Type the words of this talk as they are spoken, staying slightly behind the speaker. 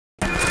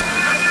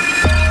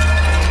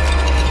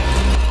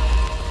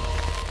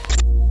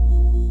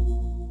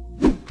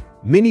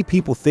Many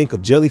people think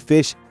of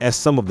jellyfish as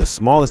some of the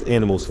smallest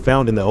animals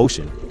found in the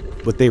ocean,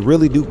 but they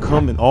really do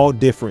come in all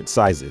different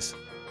sizes.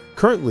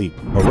 Currently,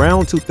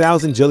 around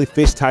 2,000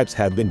 jellyfish types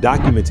have been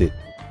documented,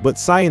 but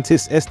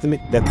scientists estimate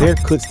that there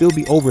could still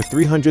be over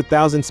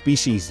 300,000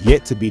 species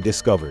yet to be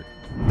discovered.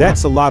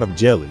 That's a lot of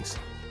jellies.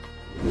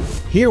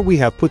 Here we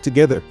have put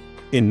together,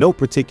 in no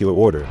particular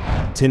order,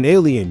 10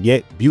 alien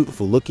yet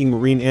beautiful looking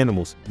marine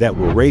animals that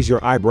will raise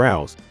your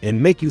eyebrows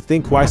and make you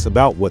think twice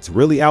about what's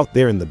really out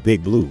there in the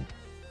big blue.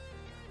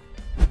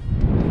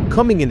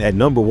 Coming in at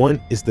number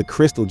 1 is the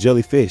crystal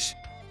jellyfish.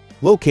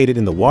 Located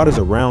in the waters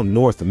around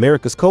North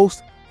America's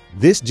coast,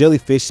 this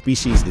jellyfish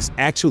species is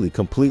actually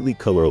completely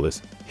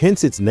colorless,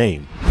 hence its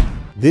name.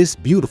 This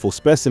beautiful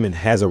specimen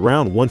has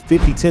around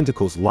 150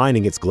 tentacles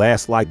lining its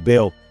glass-like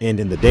bell and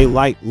in the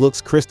daylight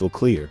looks crystal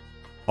clear.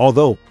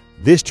 Although,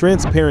 this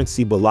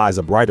transparency belies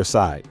a brighter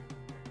side.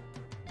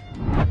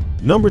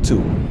 Number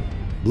 2.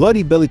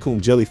 Bloody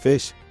bellycomb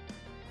jellyfish.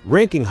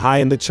 Ranking high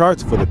in the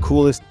charts for the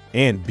coolest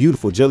and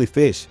beautiful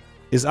jellyfish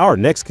is our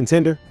next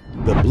contender,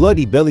 the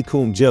bloody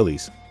bellycomb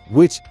jellies,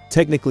 which,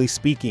 technically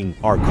speaking,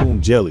 are comb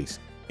jellies,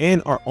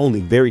 and are only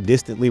very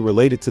distantly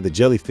related to the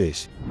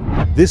jellyfish.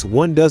 This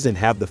one doesn't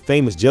have the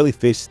famous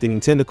jellyfish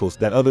stinging tentacles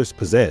that others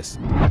possess,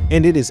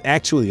 and it is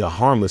actually a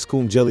harmless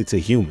comb jelly to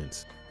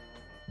humans.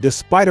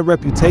 Despite a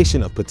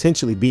reputation of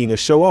potentially being a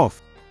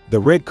show-off, the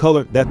red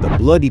color that the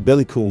bloody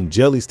bellycomb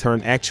jellies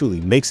turn actually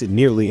makes it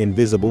nearly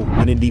invisible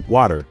when in deep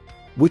water,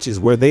 which is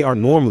where they are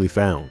normally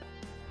found.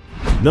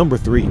 Number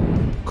 3.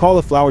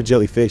 Cauliflower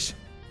jellyfish.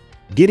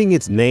 Getting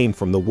its name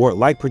from the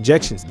wart-like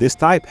projections this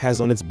type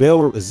has on its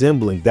bell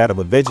resembling that of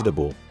a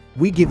vegetable,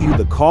 we give you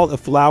the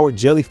cauliflower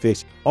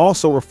jellyfish,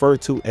 also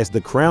referred to as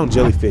the crown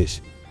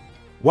jellyfish.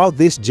 While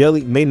this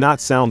jelly may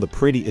not sound the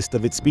prettiest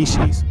of its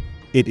species,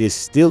 it is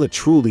still a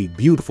truly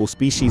beautiful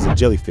species of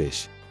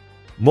jellyfish.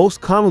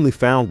 Most commonly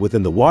found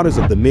within the waters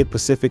of the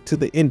mid-Pacific to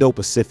the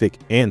Indo-Pacific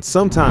and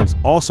sometimes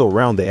also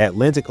around the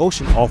Atlantic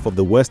Ocean off of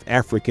the West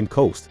African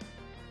coast.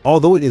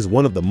 Although it is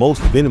one of the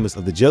most venomous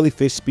of the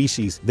jellyfish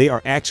species, they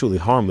are actually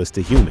harmless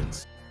to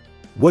humans.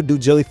 What do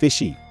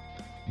jellyfish eat?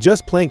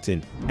 Just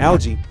plankton,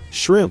 algae,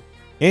 shrimp,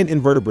 and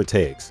invertebrate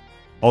eggs.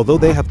 Although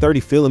they have 30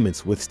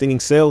 filaments with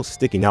stinging cells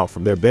sticking out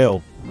from their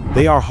bell,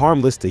 they are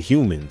harmless to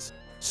humans,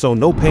 so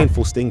no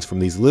painful stings from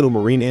these little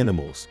marine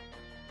animals.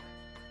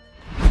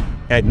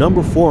 At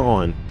number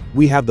 4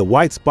 we have the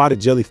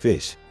white-spotted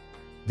jellyfish.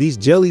 These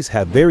jellies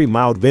have very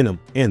mild venom,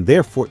 and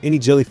therefore any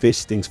jellyfish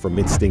stings from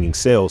its stinging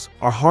cells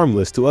are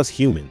harmless to us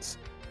humans.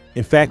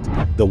 In fact,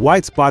 the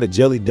white-spotted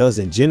jelly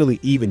doesn't generally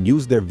even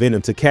use their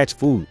venom to catch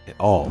food at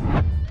all.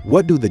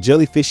 What do the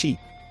jellyfish eat?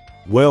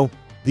 Well,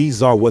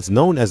 these are what's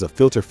known as a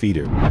filter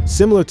feeder,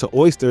 similar to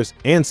oysters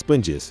and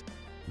sponges.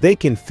 They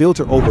can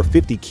filter over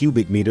 50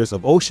 cubic meters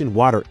of ocean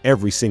water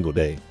every single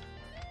day.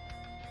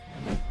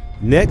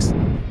 Next,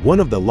 one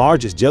of the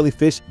largest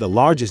jellyfish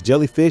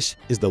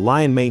is the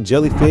lion-maned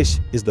jellyfish,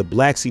 is the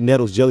Black Sea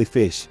Nettles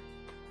jellyfish.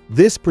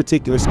 This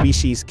particular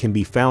species can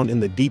be found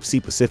in the deep sea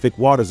Pacific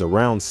waters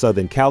around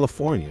Southern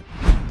California.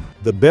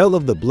 The bell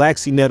of the Black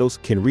Sea Nettles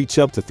can reach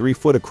up to 3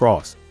 foot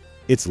across.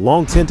 Its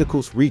long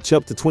tentacles reach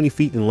up to 20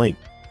 feet in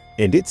length,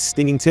 and its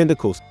stinging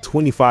tentacles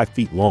 25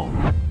 feet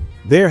long.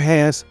 There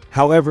has,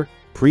 however,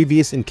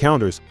 previous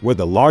encounters where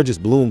the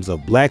largest blooms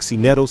of Black Sea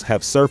Nettles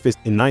have surfaced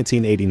in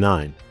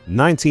 1989,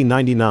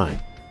 1999,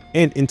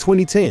 and in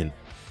 2010.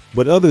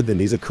 But other than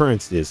these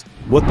occurrences,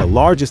 what the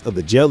largest of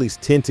the jellies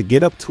tend to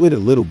get up to it a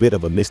little bit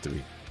of a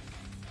mystery.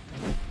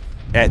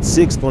 At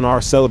 6th on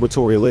our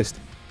celebratory list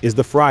is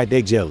the fried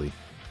egg jelly.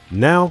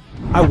 Now,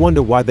 I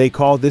wonder why they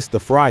call this the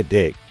fried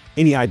egg.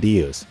 Any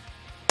ideas?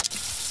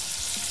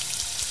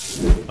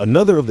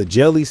 Another of the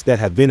jellies that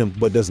have venom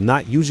but does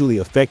not usually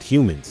affect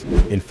humans.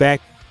 In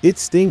fact,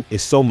 its sting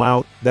is so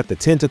mild that the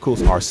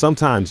tentacles are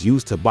sometimes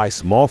used to bite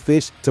small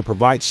fish to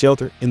provide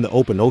shelter in the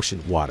open ocean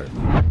water.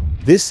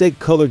 This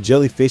egg-colored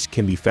jellyfish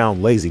can be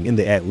found lazing in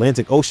the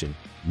Atlantic Ocean,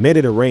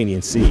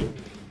 Mediterranean Sea,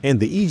 and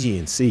the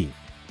Aegean Sea.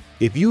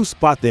 If you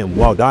spot them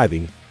while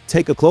diving,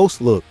 take a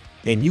close look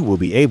and you will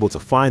be able to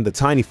find the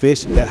tiny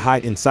fish that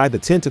hide inside the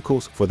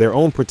tentacles for their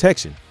own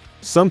protection.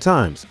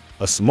 Sometimes,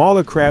 a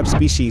smaller crab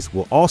species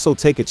will also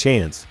take a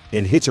chance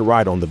and hitch a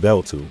ride on the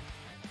bell too.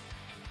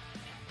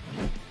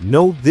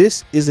 No,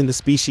 this isn't a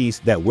species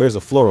that wears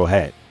a floral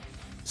hat.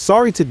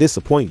 Sorry to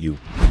disappoint you,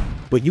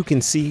 but you can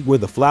see where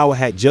the flower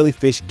hat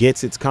jellyfish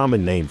gets its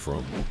common name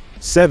from.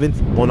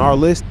 7th on our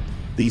list,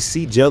 these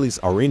sea jellies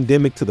are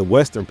endemic to the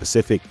Western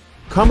Pacific,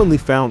 commonly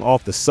found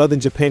off the southern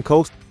Japan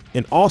coast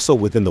and also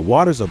within the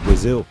waters of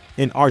Brazil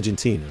and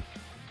Argentina.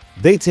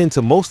 They tend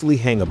to mostly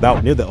hang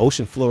about near the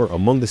ocean floor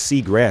among the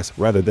sea grass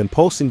rather than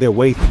posting their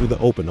way through the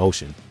open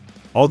ocean.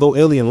 Although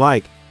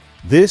alien-like,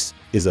 this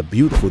is a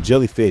beautiful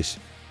jellyfish,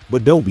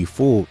 but don't be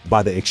fooled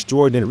by the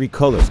extraordinary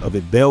colors of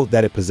its bell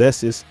that it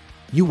possesses.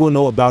 You will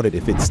know about it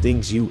if it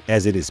stings you,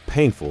 as it is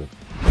painful,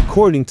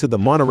 according to the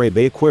Monterey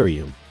Bay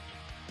Aquarium.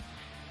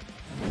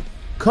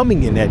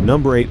 Coming in at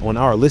number 8 on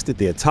our list is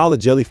the Atala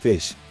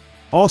jellyfish,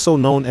 also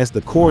known as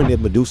the coronet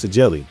medusa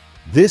jelly.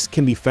 This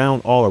can be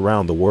found all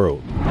around the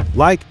world.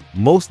 Like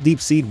most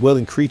deep-sea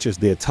dwelling creatures,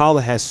 the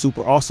Atala has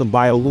super awesome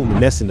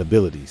bioluminescent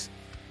abilities.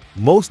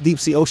 Most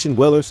deep-sea ocean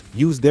dwellers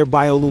use their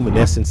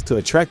bioluminescence to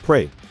attract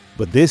prey,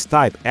 but this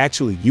type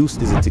actually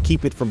uses it to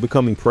keep it from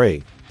becoming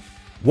prey.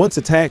 Once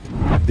attacked,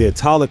 the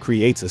Atala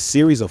creates a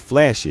series of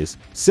flashes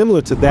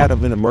similar to that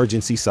of an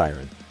emergency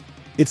siren.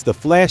 It's the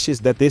flashes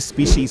that this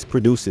species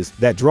produces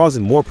that draws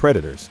in more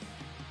predators.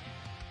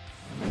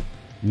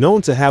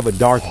 Known to have a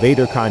Darth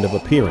Vader kind of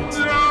appearance,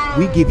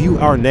 we give you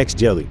our next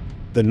jelly,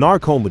 the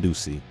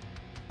Narcomedusae.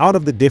 Out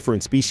of the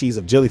different species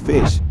of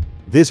jellyfish,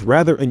 this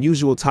rather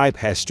unusual type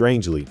has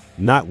strangely,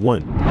 not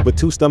one, but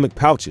two stomach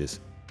pouches.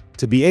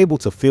 To be able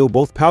to fill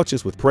both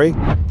pouches with prey,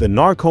 the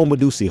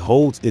Narcomedusae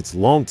holds its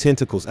long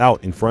tentacles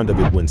out in front of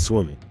it when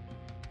swimming.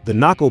 The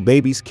Nako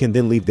babies can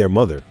then leave their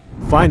mother,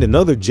 find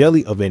another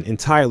jelly of an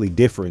entirely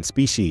different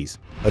species,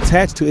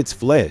 attach to its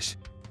flesh,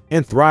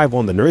 and thrive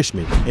on the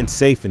nourishment and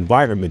safe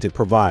environment it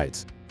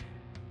provides.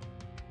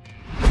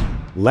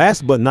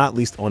 Last but not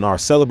least on our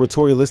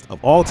celebratory list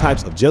of all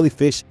types of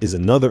jellyfish is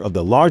another of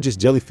the largest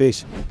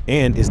jellyfish,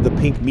 and is the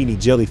pink meanie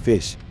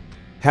jellyfish.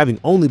 Having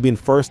only been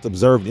first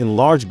observed in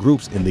large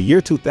groups in the year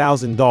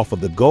 2000 off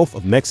of the Gulf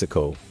of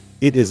Mexico,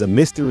 it is a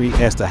mystery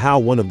as to how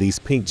one of these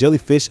pink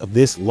jellyfish of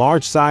this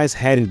large size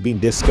hadn't been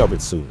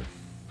discovered sooner.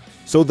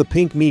 So the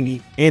pink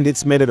meanie and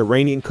its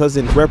Mediterranean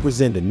cousin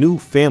represent a new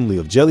family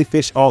of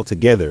jellyfish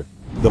altogether,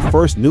 the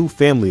first new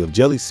family of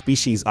jelly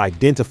species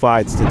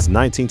identified since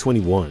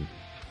 1921.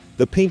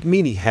 The pink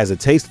meanie has a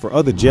taste for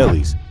other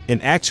jellies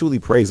and actually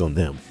preys on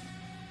them,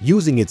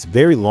 using its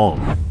very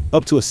long,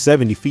 up to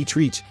 70 feet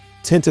reach,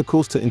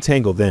 tentacles to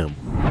entangle them.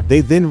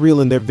 They then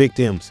reel in their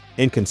victims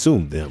and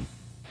consume them.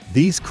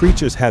 These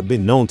creatures have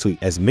been known to eat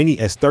as many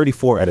as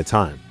 34 at a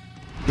time.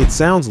 It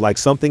sounds like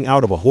something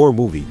out of a horror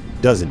movie,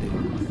 doesn't it?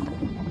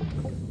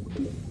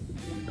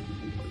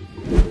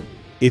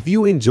 If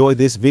you enjoy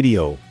this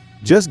video,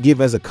 just give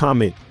us a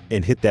comment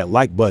and hit that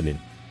like button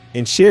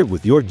and share it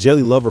with your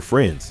jelly lover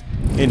friends.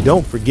 And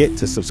don't forget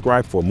to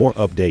subscribe for more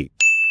updates.